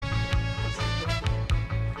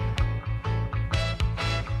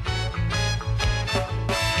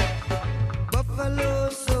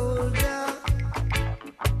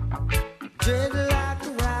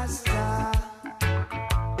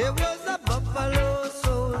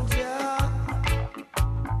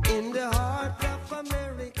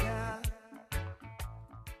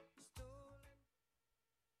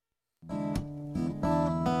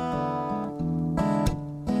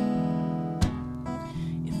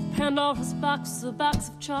Pandora's box, a box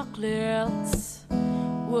of chocolates.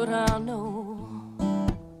 Would I know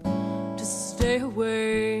to stay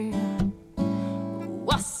away? Oh,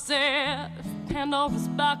 I said, Pandora's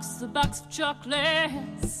box, a box of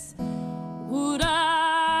chocolates. Would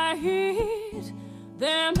I eat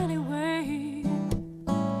them anyway?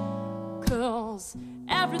 'Cause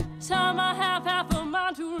every time I have half a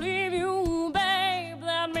mind to leave you, babe,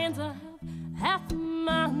 that means I have half a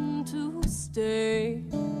mind to stay.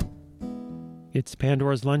 It's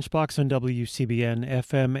Pandora's Lunchbox on WCBN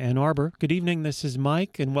FM Ann Arbor. Good evening, this is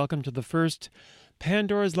Mike, and welcome to the first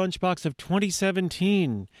Pandora's Lunchbox of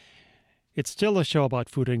 2017. It's still a show about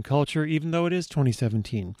food and culture, even though it is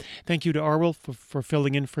 2017. Thank you to Arwell for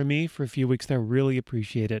filling in for me for a few weeks there. Really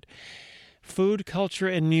appreciate it. Food, culture,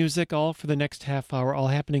 and music, all for the next half hour, all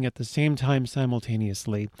happening at the same time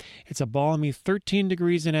simultaneously. It's a balmy 13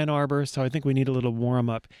 degrees in Ann Arbor, so I think we need a little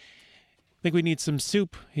warm-up. I think we need some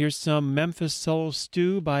soup. Here's some Memphis Soul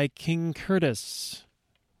Stew by King Curtis.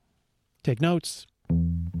 Take notes.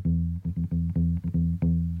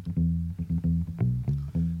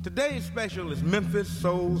 Today's special is Memphis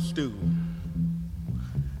Soul Stew.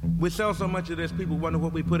 We sell so much of this, people wonder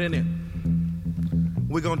what we put in it.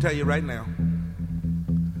 We're going to tell you right now.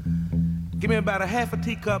 Give me about a half a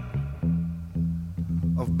teacup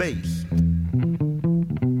of bass.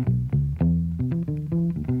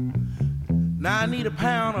 Now I need a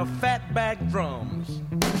pound of fatback drums.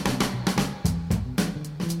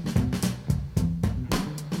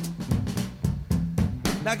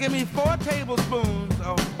 Now give me 4 tablespoons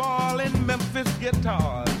of ballin' Memphis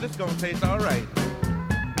guitars. This gonna taste all right.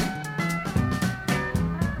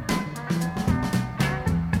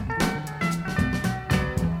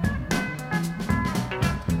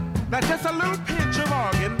 Now just a little pinch of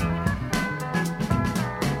organ.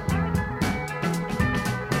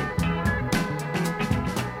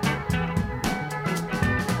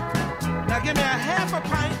 Now give me a half a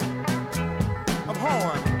pint of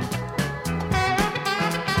horn.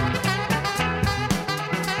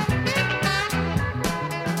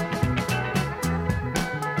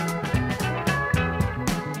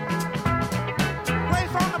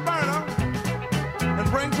 Place on the burner and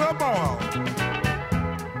bring to a boil.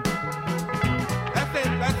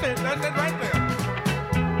 That's it right there.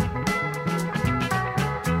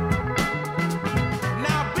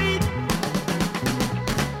 Now beat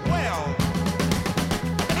well.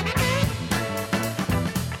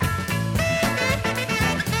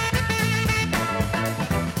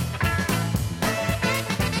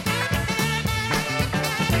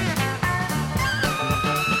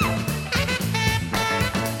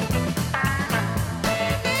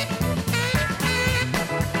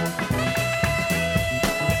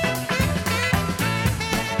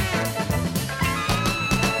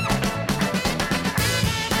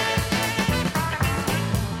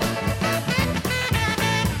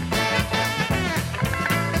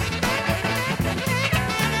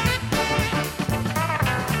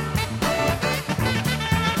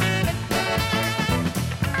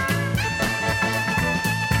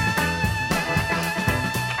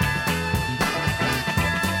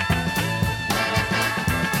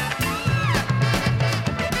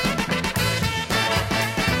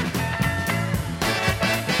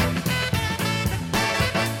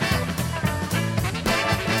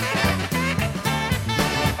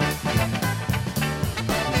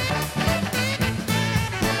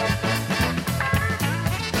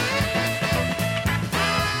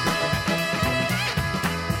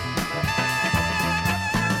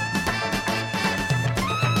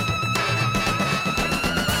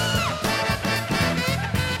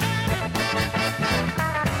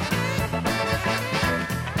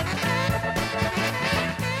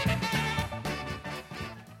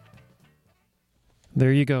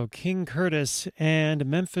 There you go, King Curtis and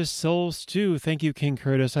Memphis Soul Stew. Thank you, King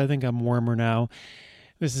Curtis. I think I'm warmer now.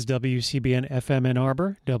 This is WCBN FM Ann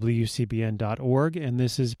Arbor, WCBN.org, and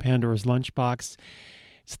this is Pandora's Lunchbox.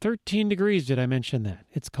 It's 13 degrees, did I mention that?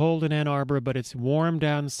 It's cold in Ann Arbor, but it's warm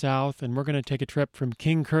down south, and we're going to take a trip from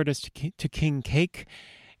King Curtis to King Cake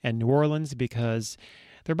and New Orleans because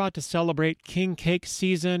they're about to celebrate King Cake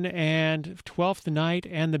season and 12th night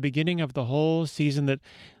and the beginning of the whole season that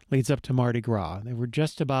leads up to Mardi Gras. They were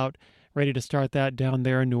just about ready to start that down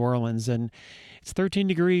there in New Orleans, and it's 13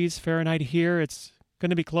 degrees Fahrenheit here. It's going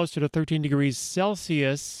to be closer to 13 degrees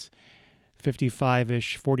Celsius,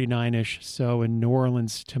 55-ish, 49-ish, so in New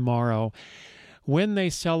Orleans tomorrow. when they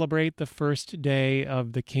celebrate the first day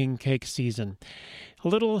of the king cake season. A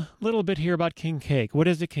little bit here about king cake. What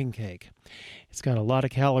is a king cake? It's got a lot of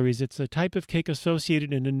calories. It's a type of cake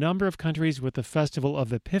associated in a number of countries with the festival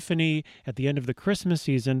of Epiphany at the end of the Christmas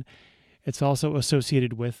season. It's also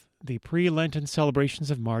associated with the pre-Lenten celebrations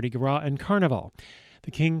of Mardi Gras and Carnival.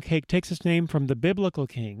 The king cake takes its name from the biblical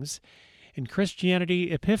kings. In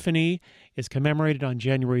Christianity, Epiphany is commemorated on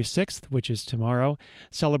January 6th, which is tomorrow,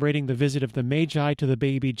 celebrating the visit of the Magi to the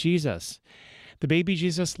baby Jesus. The baby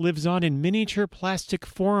Jesus lives on in miniature plastic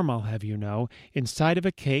form, I'll have you know, inside of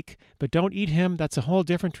a cake, but don't eat him. That's a whole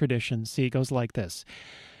different tradition. See, it goes like this.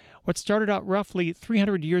 What started out roughly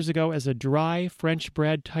 300 years ago as a dry French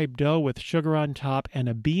bread type dough with sugar on top and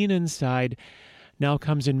a bean inside now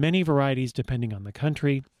comes in many varieties depending on the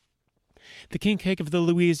country. The king cake of the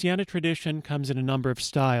Louisiana tradition comes in a number of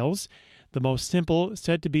styles. The most simple,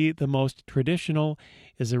 said to be the most traditional,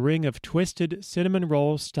 is a ring of twisted cinnamon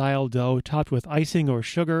roll-style dough topped with icing or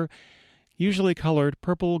sugar, usually colored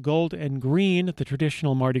purple, gold, and green, the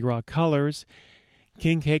traditional Mardi Gras colors.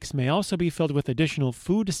 King cakes may also be filled with additional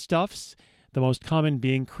foodstuffs, the most common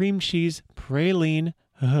being cream cheese, praline,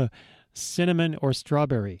 cinnamon, or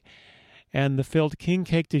strawberry. And the filled king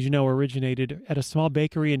cake, did you know, originated at a small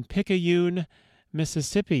bakery in Picayune,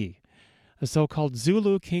 Mississippi. The so-called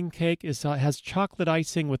Zulu king cake has chocolate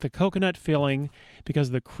icing with a coconut filling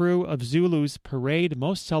because the crew of Zulu's parade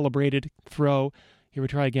most celebrated throw. Here we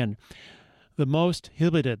try again. Starting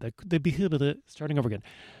over again.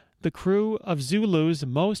 The crew of Zulu's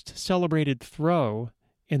most celebrated throw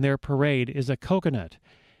in their parade is a coconut.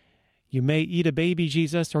 You may eat a baby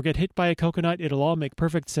Jesus or get hit by a coconut. It'll all make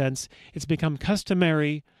perfect sense. It's become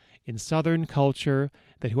customary in Southern culture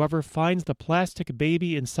that whoever finds the plastic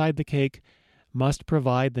baby inside the cake must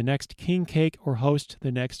provide the next king cake or host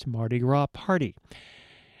the next Mardi Gras party.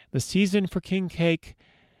 The season for king cake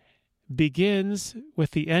begins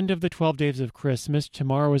with the end of the 12 days of Christmas.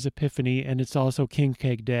 Tomorrow is Epiphany, and it's also King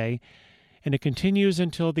Cake Day. And it continues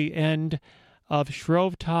until the end of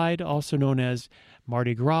Shrovetide, also known as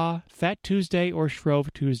Mardi Gras, Fat Tuesday, or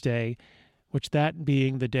Shrove Tuesday, which that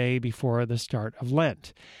being the day before the start of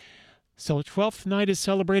Lent. So Twelfth Night is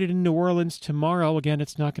celebrated in New Orleans tomorrow. Again,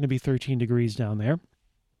 it's not going to be 13 degrees down there.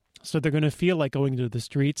 So they're going to feel like going to the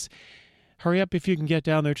streets. Hurry up if you can get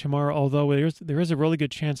down there tomorrow, although there is a really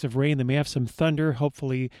good chance of rain. They may have some thunder.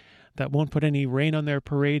 Hopefully that won't put any rain on their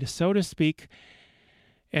parade, so to speak.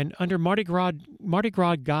 And under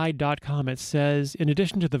MardiGrasGuide.com, it says, in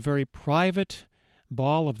addition to the very private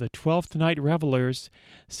ball of the 12th Night Revelers,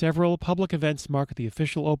 several public events mark the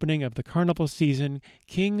official opening of the carnival season,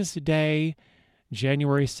 King's Day,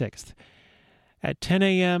 January 6th. At 10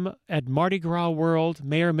 a.m. at Mardi Gras World,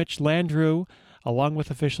 Mayor Mitch Landrieu, along with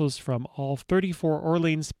officials from all 34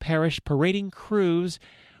 Orleans Parish parading crews,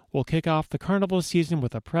 will kick off the carnival season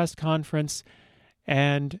with a press conference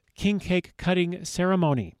and king cake cutting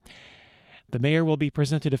ceremony. The mayor will be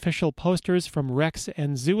presented official posters from Rex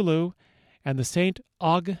and Zulu, and the St.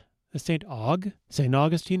 Augustine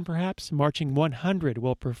perhaps, Marching 100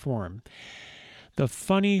 will perform. The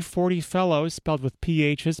Funny 40 Fellows, spelled with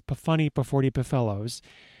PHs, Funny 40 Fellows,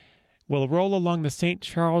 will roll along the St.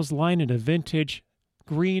 Charles line in a vintage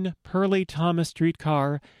green Pearly Thomas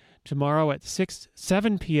streetcar tomorrow at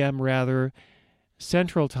 7 p.m.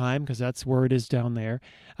 Central Time, because that's where it is down there,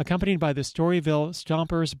 accompanied by the Storyville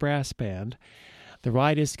Stompers Brass Band. The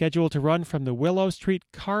ride is scheduled to run from the Willow Street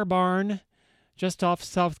Car Barn just off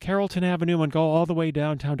South Carrollton Avenue and go all the way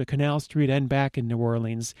downtown to Canal Street and back in New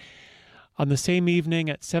Orleans. On the same evening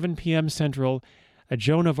at 7 p.m. Central, a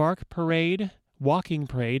Joan of Arc walking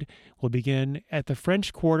parade, will begin at the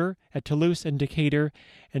French Quarter at Toulouse and Decatur,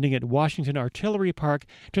 ending at Washington Artillery Park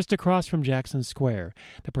just across from Jackson Square.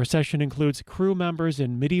 The procession includes crew members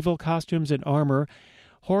in medieval costumes and armor,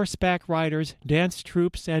 horseback riders, dance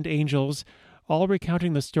troupes, and angels, all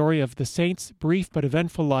recounting the story of the saint's brief but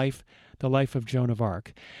eventful life, the life of Joan of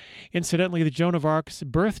Arc. Incidentally, the Joan of Arc's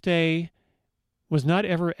birthday was not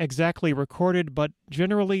ever exactly recorded, but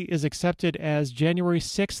generally is accepted as January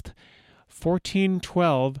 6th,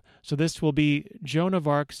 1412, so this will be Joan of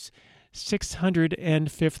Arc's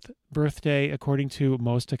 605th birthday, according to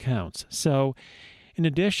most accounts. So, in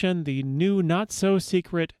addition, the new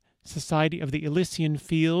not-so-secret Society of the Elysian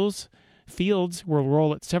Fields will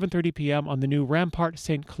roll at 7:30 p.m. on the new Rampart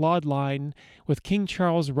St. Claude line, with King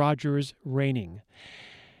Charles Rogers reigning.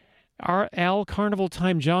 Our Al Carnival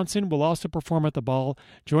Time Johnson will also perform at the ball,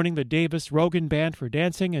 joining the Davis Rogan Band for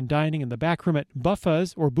dancing and dining in the back room at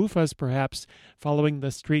Buffa's, or Buffa's perhaps, following the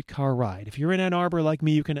streetcar ride. If you're in Ann Arbor like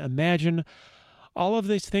me, you can imagine All of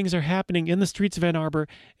these things are happening in the streets of Ann Arbor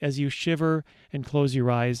as you shiver and close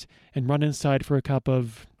your eyes and run inside for a cup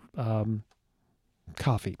of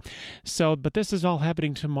coffee. But this is all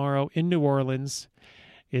happening tomorrow in New Orleans.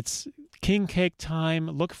 It's king cake time.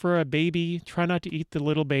 Look for a baby. Try not to eat the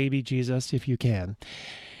little baby Jesus if you can.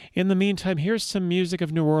 In the meantime, here's some music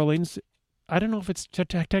of New Orleans. I don't know if it's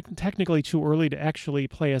technically too early to actually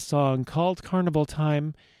play a song called Carnival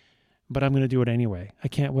Time, but I'm going to do it anyway. I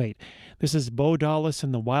can't wait. This is Bo Dallas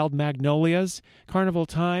and the Wild Magnolias. Carnival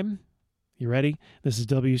Time. You ready? This is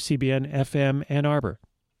WCBN FM Ann Arbor.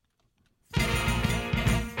 The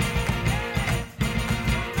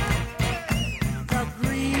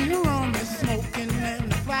green room is smoking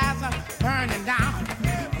and the plaza burning down.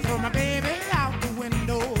 So my baby out the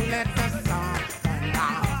window, let the sun burn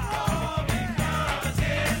down. Oh, because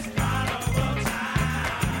it's carnival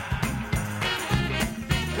time.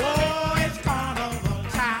 Oh, it's carnival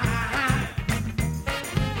time.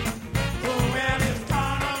 Oh, well, it's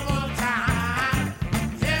carnival time.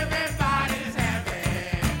 Everybody's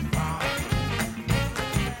having fun.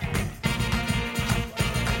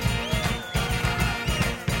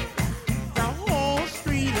 The whole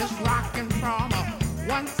street is rocking from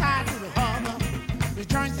one side to the other. The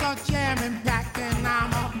joints are jamming back and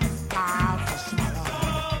I'm a powerful smother.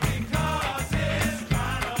 Oh, because it's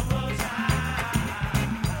carnival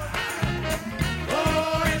time.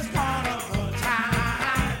 Oh, it's carnival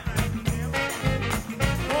time.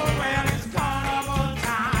 Oh, well, it's carnival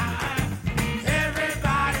time.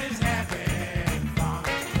 Everybody's having fun.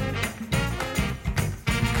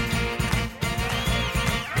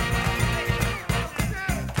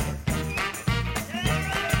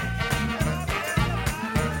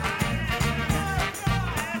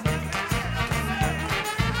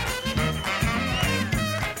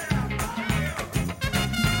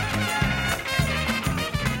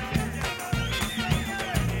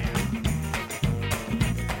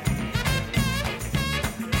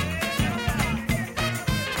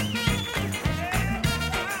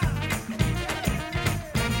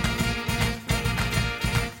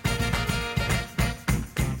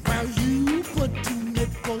 Well, you put 2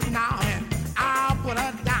 nickels now and I'll put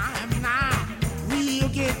a dime now. We'll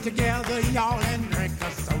get together, y'all, and drink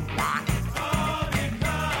us some wine. Oh,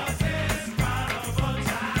 because it's carnival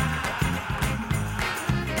time.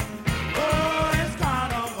 Oh, it's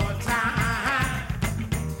carnival time.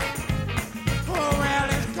 Oh, well,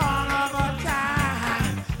 it's carnival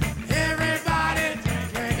time. Everybody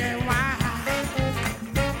drinking wine.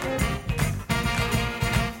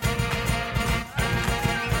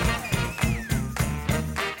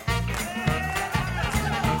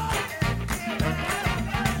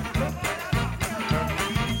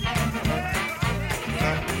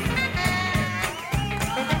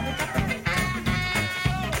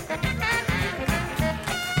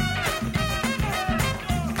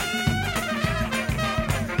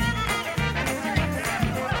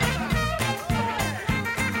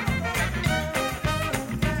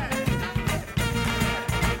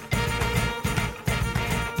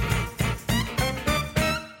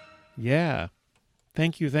 Yeah.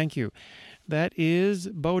 Thank you. That is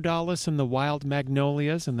Bo Dallas and the Wild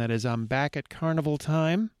Magnolias, and that is I'm Back at Carnival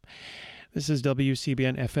Time. This is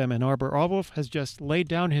WCBN FM Ann Arbor. Arwolf has just laid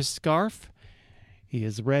down his scarf. He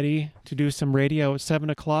is ready to do some radio at 7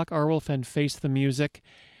 o'clock. Arwolf and Face the Music.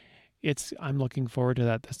 I'm looking forward to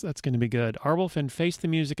that. That's going to be good. Arwolf and Face the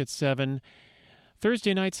Music at 7.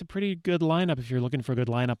 Thursday night's a pretty good lineup if you're looking for a good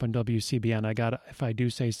lineup on WCBN. If I do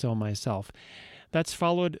say so myself. That's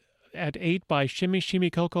followed at 8 by Shimmy Shimmy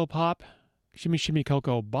Cocoa Bop,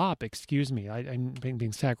 excuse me. I'm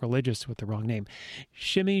being sacrilegious with the wrong name.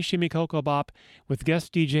 Shimmy Shimmy Cocoa Bop with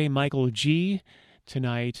guest DJ Michael G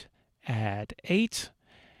tonight at 8.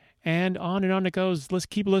 And on it goes. Let's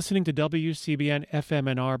keep listening to WCBN FM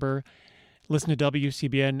Ann Arbor. Listen to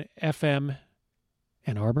WCBN FM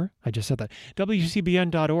Ann Arbor? I just said that.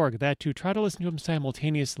 WCBN.org, that too. Try to listen to them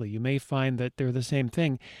simultaneously. You may find that they're the same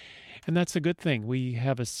thing. And that's a good thing. We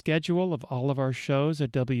have a schedule of all of our shows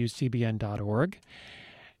at WCBN.org.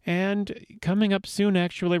 And coming up soon,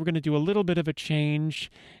 actually, we're going to do a little bit of a change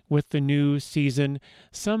with the new season.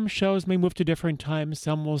 Some shows may move to different times.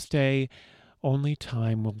 Some will stay. Only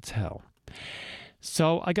time will tell.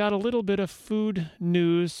 So I got a little bit of food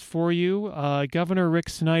news for you. Governor Rick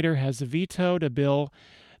Snyder has vetoed a bill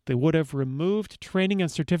that would have removed training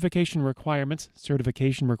and certification requirements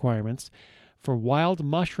for wild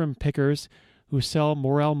mushroom pickers who sell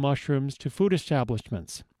morel mushrooms to food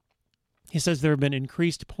establishments. He says there have been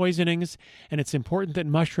increased poisonings, and it's important that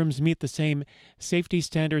mushrooms meet the same safety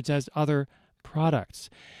standards as other products.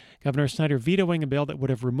 Governor Snyder vetoing a bill that would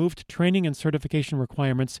have removed training and certification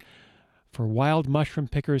requirements for wild mushroom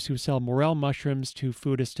pickers who sell morel mushrooms to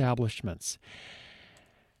food establishments.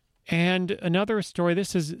 And another story,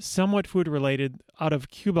 this is somewhat food-related, out of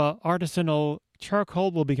Cuba, artisanal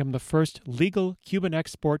charcoal will become the first legal Cuban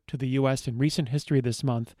export to the U.S. in recent history this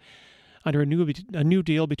month, under a new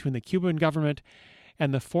deal between the Cuban government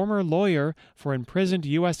and the former lawyer for imprisoned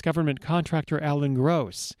U.S. government contractor Alan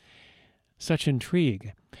Gross. Such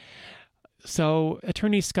intrigue. So,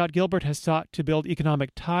 attorney Scott Gilbert has sought to build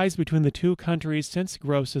economic ties between the two countries since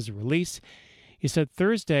Gross's release. He said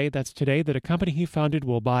Thursday, that's today, that a company he founded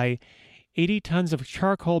will buy 80 tons of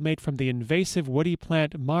charcoal made from the invasive woody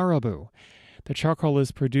plant marabou. The charcoal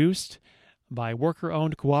is produced by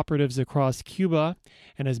worker-owned cooperatives across Cuba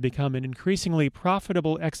and has become an increasingly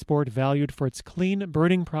profitable export valued for its clean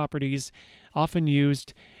burning properties, often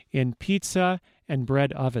used in pizza and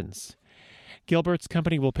bread ovens. Gilbert's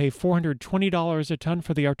company will pay $420 a ton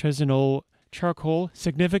for the artisanal charcoal,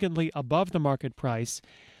 significantly above the market price.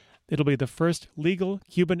 It'll be the first legal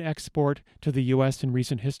Cuban export to the U.S. in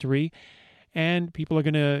recent history, and people are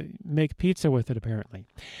going to make pizza with it, apparently.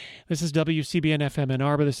 This is WCBN FM Ann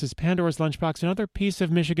Arbor. This is Pandora's Lunchbox. Another piece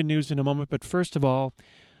of Michigan news in a moment, but first of all,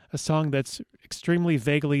 a song that's extremely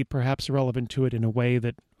vaguely perhaps relevant to it in a way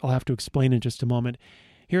that I'll have to explain in just a moment.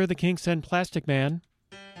 Here are the Kinks and Plastic Man.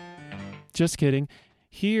 Just kidding.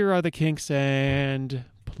 Here are the Kinks and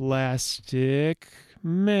Plastic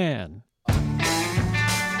Man.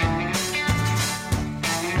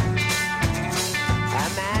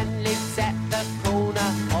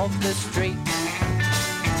 Of the street,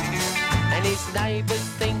 and his neighbours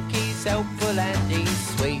think he's helpful and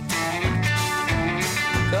he's sweet,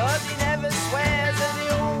 'cause he never swears and he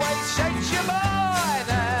always shakes you by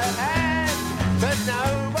the hand, but no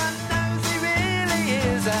one knows he really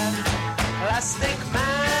is a plastic man.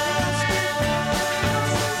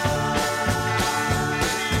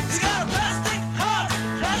 He's got a plastic heart,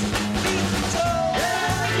 plastic feet and toes.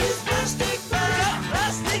 Yeah, he's plastic man. He's got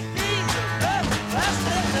plastic knees and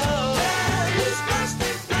plastic nose. Yeah, he's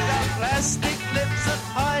plastic man. He got plastic lips and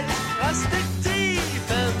eyes, plastic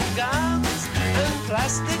teeth and gums, and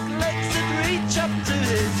plastic legs that reach up to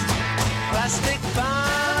his plastic bum.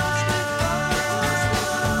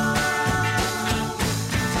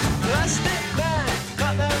 Plastic man,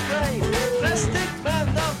 got no brain. Plastic man,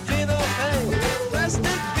 don't feel no pain.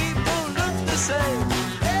 Plastic people look the same.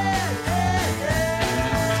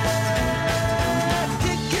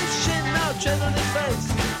 Kick his shin, now tread on his face.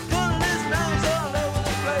 Pull his nose all over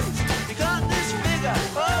the place. You got this figure,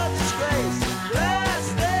 oh disgrace.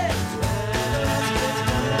 Plastic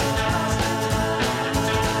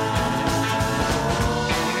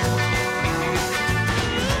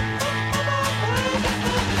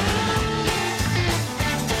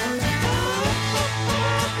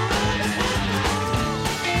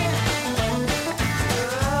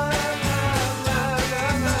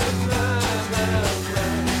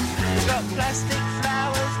He's got plastic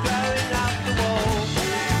flowers growing up the wall.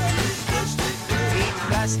 Eat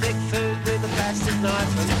plastic food with a plastic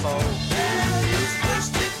knife and fork. He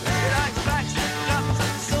likes plastic cups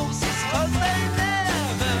and saucers 'cause they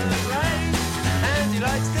never break. And he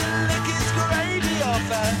likes to lick his gravy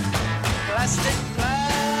off a plastic plate.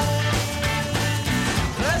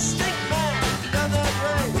 Plastic man, another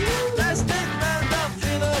brain. Plastic man, don't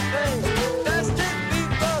feel no pain. Plastic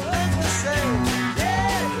people look the same.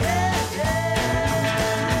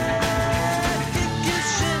 Kick his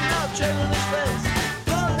shin, now tread on his face.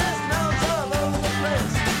 Pull his nose all over the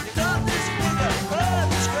place. You got this figure, oh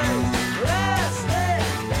disgrace. Plastic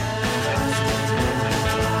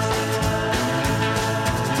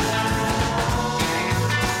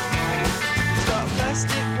He's got a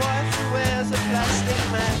plastic wife who wears a plastic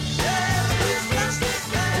mask.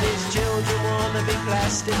 And his children wanna be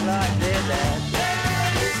plastic like their dad.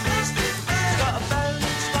 He's got a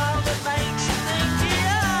bony smile that makes you think he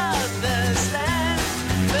understands,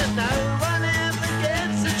 but no one ever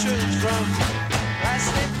gets the truth from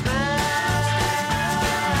Plastic Man.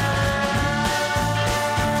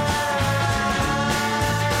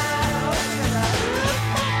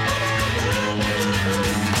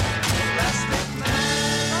 Plastic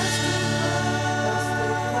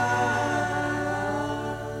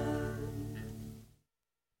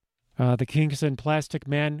The Kinks and Plastic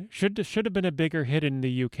Man should have been a bigger hit in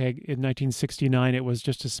the UK in 1969. It was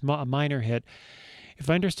just a minor hit. If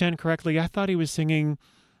I understand correctly, I thought he was singing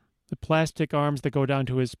the plastic arms that go down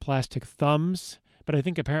to his plastic thumbs, but I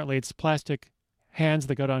think apparently it's plastic hands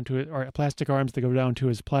that go down to it, or plastic arms that go down to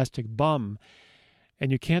his plastic bum.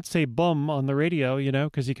 And you can't say bum on the radio,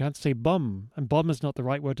 because you can't say bum. And bum is not the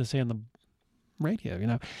right word to say on the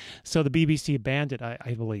radio, So the BBC banned it,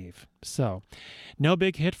 I believe. So, no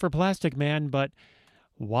big hit for Plastic Man, but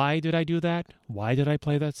why did I do that? Why did I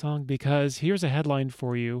play that song? Because here's a headline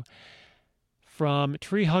for you from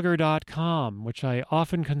treehugger.com, which I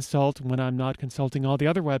often consult when I'm not consulting all the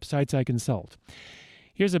other websites I consult.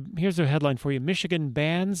 Here's a headline for you. Michigan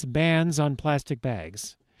bans on plastic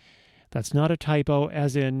bags. That's not a typo,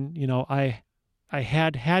 as in, I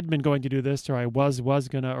had been going to do this, or I was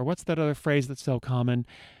gonna, or what's that other phrase that's so common?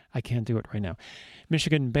 I can't do it right now.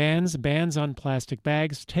 Michigan bans on plastic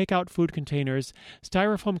bags, takeout food containers,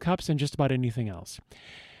 styrofoam cups, and just about anything else.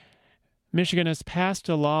 Michigan has passed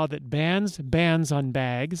a law that bans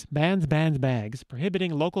bags,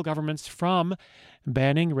 prohibiting local governments from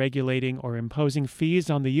banning, regulating, or imposing fees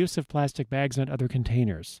on the use of plastic bags and other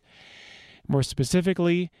containers. More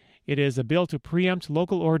specifically, it is a bill to preempt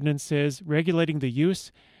local ordinances regulating the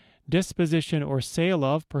use, disposition, or sale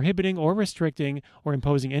of, prohibiting or restricting or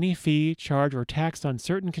imposing any fee, charge, or tax on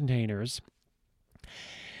certain containers,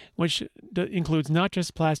 which includes not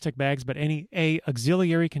just plastic bags, but any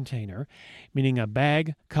auxiliary container, meaning a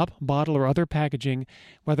bag, cup, bottle, or other packaging,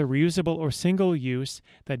 whether reusable or single use,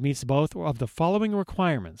 that meets both of the following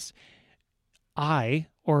requirements.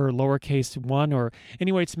 Or lowercase 1, or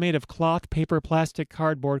anyway, it's made of cloth, paper, plastic,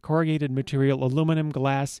 cardboard, corrugated material, aluminum,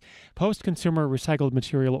 glass, post-consumer recycled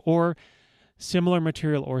material, or similar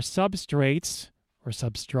material, or substrates, or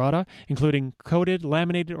substrata, including coated,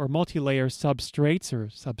 laminated, or multi-layer substrates, or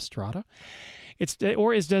substrata.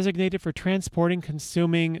 Or is designated for transporting,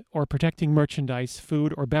 consuming, or protecting merchandise,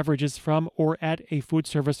 food, or beverages from or at a food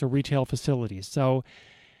service or retail facility. So,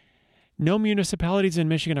 no municipalities in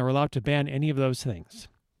Michigan are allowed to ban any of those things.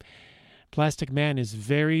 Plastic Man is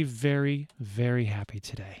very, very, very happy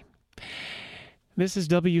today. This is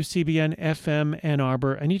WCBN FM Ann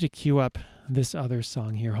Arbor. I need to cue up this other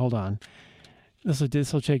song here. Hold on.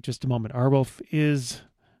 This will take just a moment. Arwolf is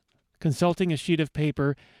consulting a sheet of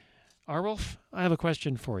paper. Arwolf, I have a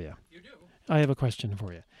question for you. You do? I have a question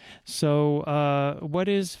for you. So, what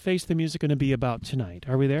is Face the Music going to be about tonight?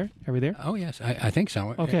 Are we there? Oh, yes, I think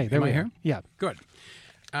so. Okay, there Am we I are. here? Yeah. Good.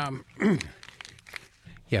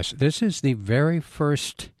 Yes, this is the very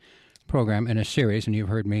first program in a series, and you've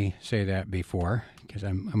heard me say that before, because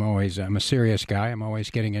I'm a serious guy. I'm always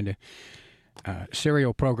getting into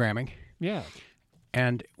serial programming. Yeah.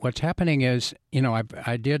 And what's happening is,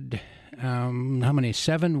 I did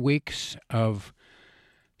 7 weeks of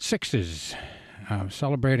sixes,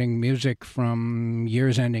 celebrating music from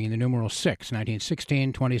years ending in the numeral 6,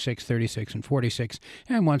 1916, 26, 36, and 46,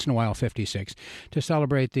 and once in a while 56, to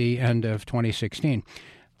celebrate the end of 2016.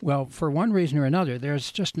 Well, for one reason or another,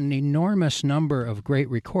 there's just an enormous number of great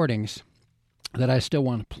recordings that I still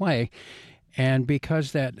want to play. And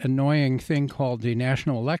because that annoying thing called the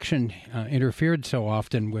national election interfered so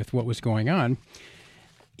often with what was going on,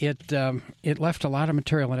 it left a lot of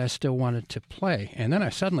material that I still wanted to play. And then I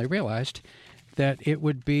suddenly realized that it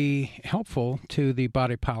would be helpful to the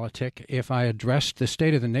body politic if I addressed the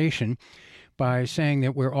state of the nation by saying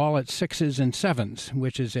that we're all at 6s and 7s,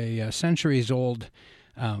 which is a centuries-old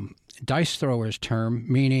dice throwers term,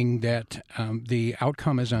 meaning that the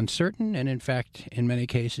outcome is uncertain, and in fact, in many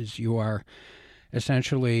cases, you are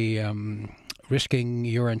essentially risking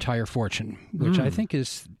your entire fortune, which I think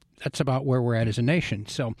that's about where we're at as a nation.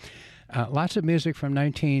 So lots of music from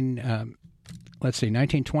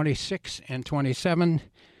 1926 and 27,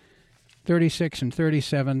 36 and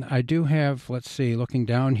 37. I do have, looking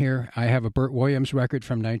down here, I have a Burt Williams record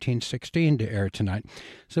from 1916 to air tonight.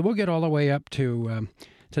 So we'll get all the way up to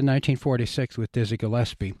 1946 with Dizzy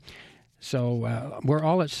Gillespie. So we're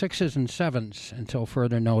all at 6s and 7s until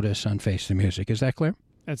further notice on Face the Music. Is that clear?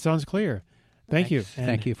 That sounds clear. Thank you.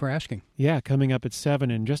 Thank you for asking. Yeah, coming up at 7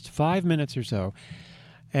 in just 5 minutes or so.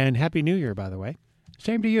 And Happy New Year, by the way.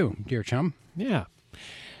 Same to you, dear chum. Yeah.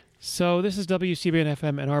 So this is WCBN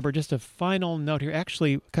FM Ann Arbor. Just a final note here.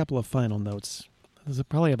 Actually, a couple of final notes. There's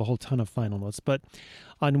probably have a whole ton of final notes. But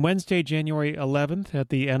on Wednesday, January 11th at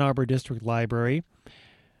the Ann Arbor District Library,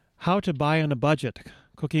 How to Buy on a Budget,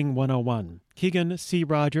 Cooking 101. Keegan C.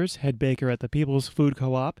 Rogers, head baker at the People's Food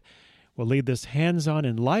Co-op, will lead this hands-on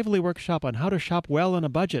and lively workshop on how to shop well on a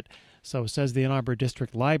budget, so says the Ann Arbor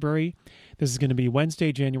District Library. This is going to be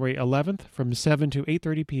Wednesday, January 11th from 7 to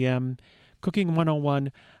 8:30 p.m., Cooking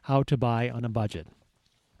 101, How to Buy on a Budget.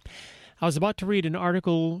 I was about to read an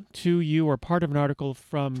article to you, or part of an article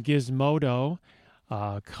from Gizmodo,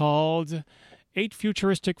 called 8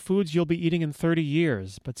 Futuristic Foods You'll Be Eating in 30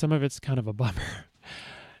 Years, but some of it's kind of a bummer.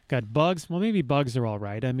 Got bugs. Well, maybe bugs are all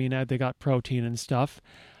right. I mean, they got protein and stuff.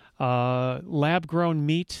 Lab-grown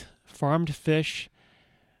meat, farmed fish,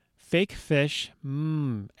 fake fish,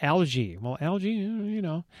 algae. Well, algae, you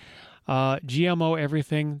know. GMO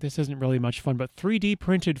everything. This isn't really much fun, but 3D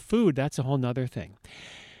printed food, that's a whole nother thing.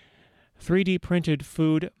 3D printed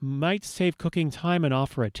food might save cooking time and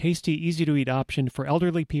offer a tasty, easy-to-eat option for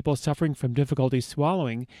elderly people suffering from difficulty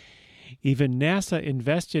swallowing. Even NASA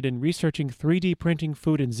invested in researching 3D printing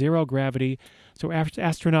food in zero gravity so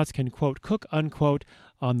astronauts can, quote, cook, unquote,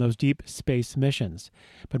 on those deep space missions.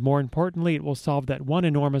 But more importantly, it will solve that one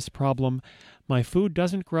enormous problem. My food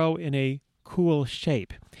doesn't grow in a cool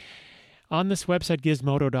shape. On this website,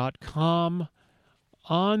 Gizmodo.com,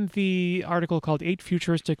 on the article called 8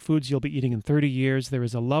 Futuristic Foods You'll Be Eating in 30 Years, there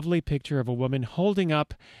is a lovely picture of a woman holding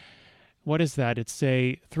up, what is that? It's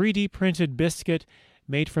a 3D printed biscuit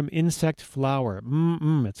made from insect flour.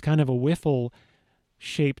 It's kind of a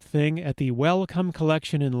wiffle-shaped thing at the Wellcome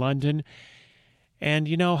Collection in London. And,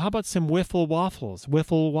 you know, how about some wiffle waffles?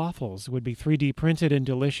 Wiffle waffles would be 3D printed and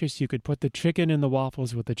delicious. You could put the chicken in the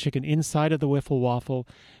waffles with the chicken inside of the wiffle waffle.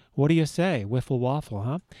 What do you say? Wiffle waffle,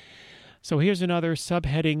 huh? So here's another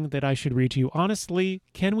subheading that I should read to you. Honestly,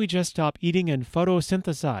 can we just stop eating and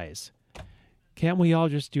photosynthesize? Can't we all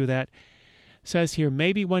just do that? Says here,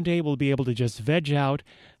 maybe one day we'll be able to just veg out,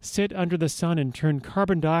 sit under the sun, and turn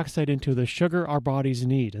carbon dioxide into the sugar our bodies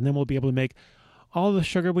need. And then we'll be able to make all the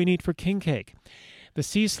sugar we need for king cake. The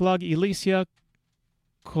sea slug Elysia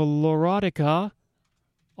chlorotica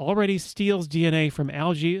already steals DNA from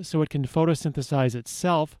algae so it can photosynthesize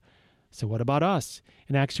itself. So what about us?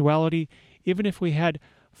 In actuality, even if we had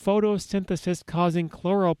photosynthesis-causing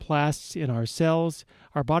chloroplasts in our cells,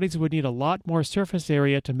 our bodies would need a lot more surface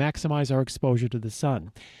area to maximize our exposure to the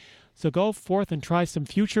sun. So go forth and try some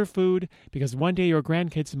future food, because one day your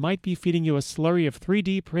grandkids might be feeding you a slurry of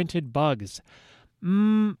 3D printed bugs.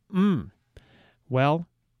 Well,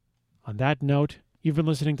 on that note, you've been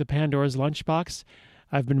listening to Pandora's Lunchbox.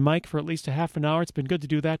 I've been Mike for at least a half an hour. It's been good to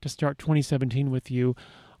do that to start 2017 with you.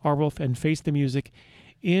 Arwolf and Face the Music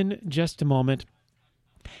in just a moment.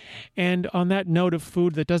 And on that note of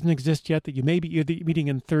food that doesn't exist yet that you may be eating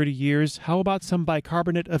in 30 years, how about some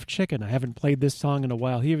bicarbonate of chicken? I haven't played this song in a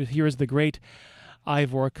while. Here is the great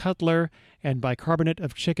Ivor Cutler, and bicarbonate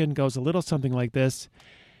of chicken goes a little something like this.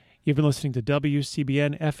 You've been listening to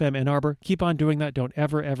WCBN FM Ann Arbor. Keep on doing that. Don't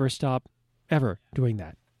ever, ever stop ever doing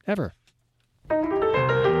that. Ever.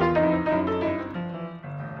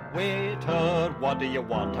 Waiter, what do you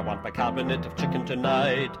want? I want bicarbonate of chicken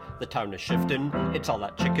tonight. The town is shifting, it's all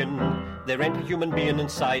that chicken. There ain't a human being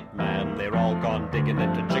inside, man. They're all gone digging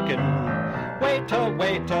into chicken. Waiter,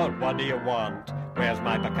 waiter, what do you want? Where's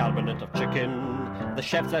my bicarbonate of chicken? The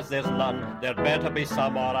chef says there's none. There better be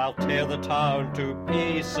some or I'll tear the town to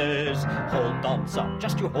pieces. Hold on, sir,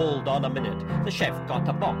 just you hold on a minute. The chef got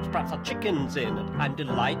a box, perhaps a chicken's in it. I'm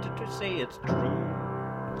delighted to say it's true.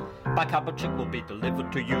 Bicarbonate chicken will be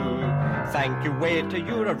delivered to you. Thank you, waiter,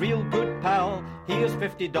 you're a real good pal. Here's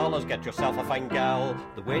 $50, get yourself a fine gal.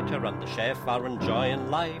 The waiter and the chef are enjoying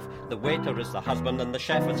life. The waiter is the husband and the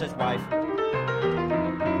chef is his wife.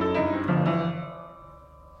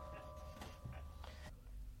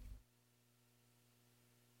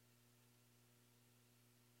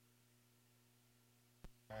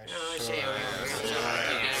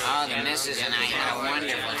 Oh, the missus and I had a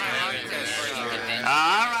wonderful time.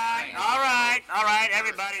 All right,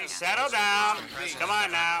 everybody, settle down. Come on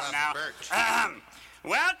now.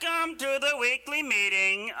 Welcome to the weekly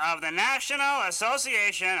meeting of the National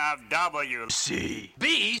Association of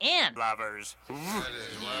WCB lovers.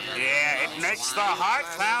 Yeah, it makes the heart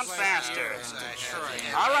pound faster.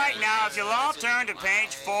 All right, now, if you'll all turn to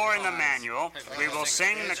page 4 in the manual, we will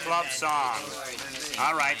sing the club song.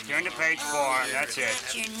 All right, turn to page 4. That's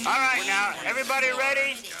it. All right, now, everybody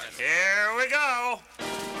ready? Here we go.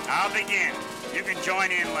 I'll begin. You can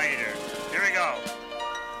join in later. Here we go.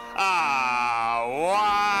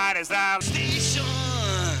 What is that station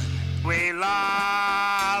we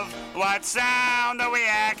love? What sound are we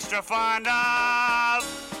extra fond of?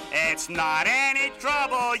 It's not any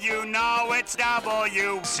trouble, you know it's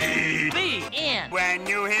WCBN. When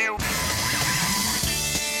you hear...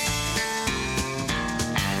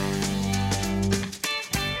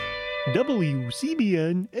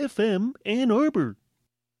 WCBN FM Ann Arbor.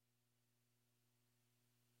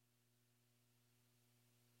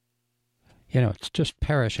 You know, it's just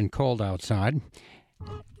perishing cold outside.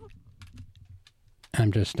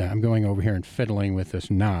 I'm going over here and fiddling with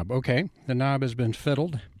this knob. Okay, the knob has been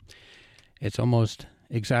fiddled. It's almost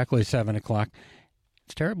exactly 7 o'clock.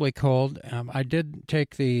 It's terribly cold. I did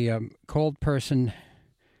take the cold person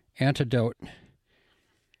antidote,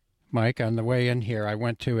 Mike. On the way in here, I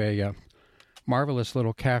went to a marvelous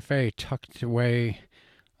little cafe tucked away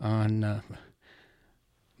on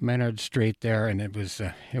Maynard Street there, and it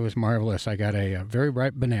was marvelous. I got a very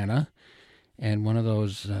ripe banana and one of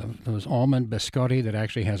those almond biscotti that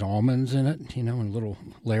actually has almonds in it, and a little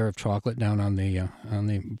layer of chocolate down on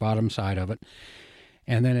the bottom side of it,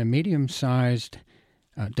 and then a medium-sized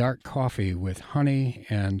dark coffee with honey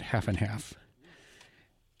and half and half.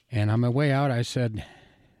 And on my way out, I said,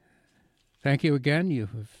 "Thank you again. You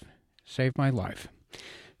have saved my life."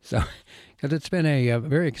 So, because it's been a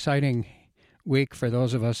very exciting week for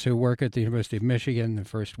those of us who work at the University of Michigan, the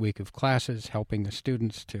first week of classes, helping the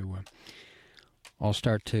students to all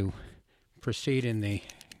start to proceed in the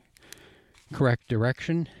correct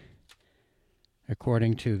direction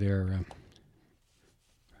according to their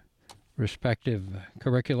respective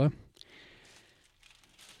curricula.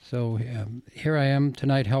 So here I am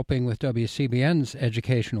tonight helping with WCBN's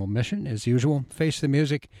educational mission, as usual, Face the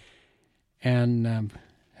Music and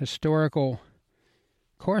historical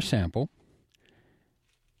core sample.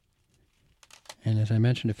 And as I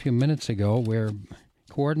mentioned a few minutes ago, we're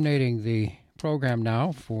coordinating the program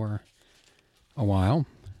now for a while,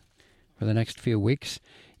 for the next few weeks,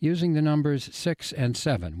 using the numbers 6 and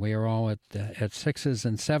 7. We are all at 6s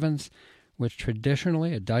and 7s, which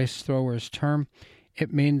traditionally, a dice thrower's term,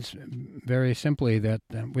 it means very simply that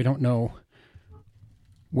we don't know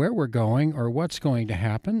where we're going or what's going to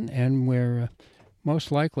happen, and we're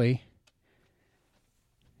most likely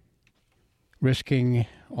risking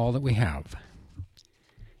all that we have.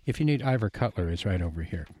 If you need Ivor Cutler, it's right over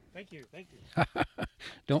here. Thank you.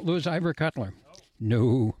 Don't lose Ivor Cutler.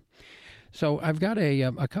 No. So I've got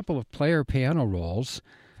a couple of player piano rolls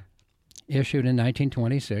issued in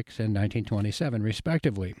 1926 and 1927,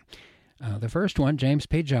 respectively. The first one, James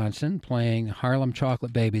P. Johnson, playing Harlem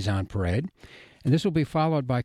Chocolate Babies on Parade. And this will be followed by